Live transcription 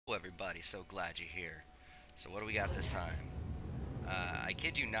Everybody, so glad you're here. So what do we got this time? I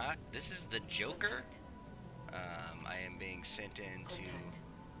kid you not, this is the Joker. I am being sent in to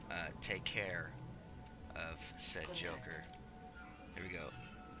take care of said Joker. Here we go.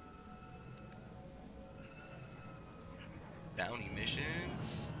 Bounty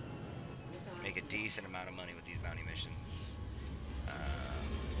missions. Make a decent amount of money with these bounty missions.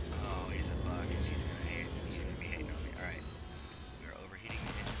 Oh, he's a bug. He's gonna hate. He's gonna be hating on me. All right. We're overheating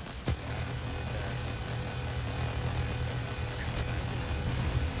the engine.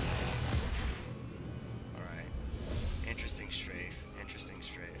 Alright. Interesting strafe. Interesting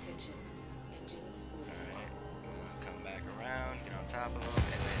strafe. Alright. Come back around, get on top of him,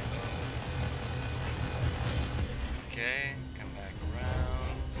 and then okay, come back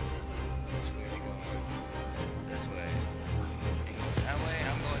around. Which way is he going? This way. He goes that way,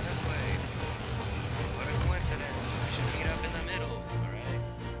 I'm going this way. What a coincidence. We should meet up in the middle. Alright.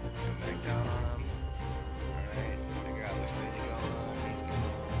 Come back down on him. Alright. Figure out which way is he going. He's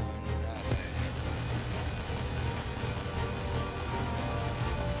going that way.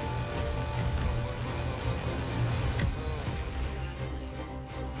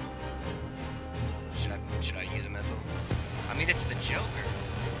 Should I use a missile? I mean, it's the Joker.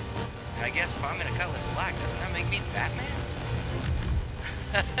 And I guess if I'm in a colorless black, doesn't that make me Batman?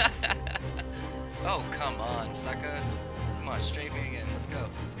 Oh, come on, sucker. Come on, straight me again. Let's go.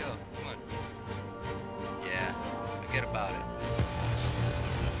 Let's go. Come on. Yeah, forget about it.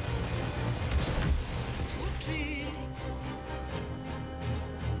 Whoopsie.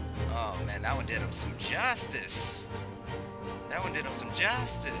 Oh, man, that one did him some justice. That one did him some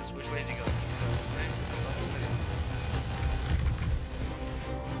justice. Which way is he going? He's going this way. I'm going this way.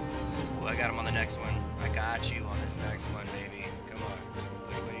 Ooh, I got him on the next one. I got you on this next one, baby. Come on.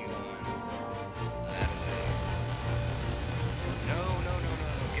 Which way are you going? That way. No, no, no, no.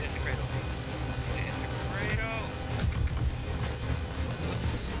 Get in the cradle. Get in the cradle.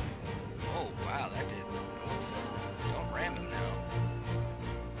 Oops. Oh, wow, that did. Oops. Don't ram him now.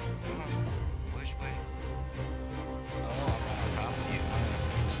 Come on. Which way? Oh, I'm right on top of you.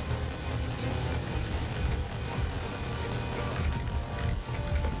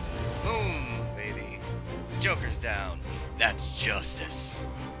 Boom, baby. Joker's down. That's justice.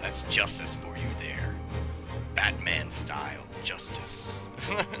 That's justice for you there. Batman style justice.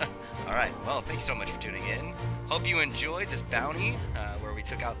 Alright, well, thank you so much for tuning in. Hope you enjoyed this bounty where we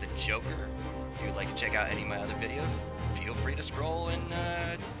took out the Joker. If you would like to check out any of my other videos, feel free to scroll and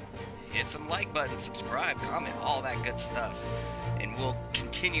hit some like buttons, subscribe, comment, all that good stuff. And we'll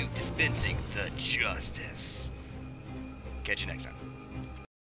continue dispensing the justice. Catch you next time.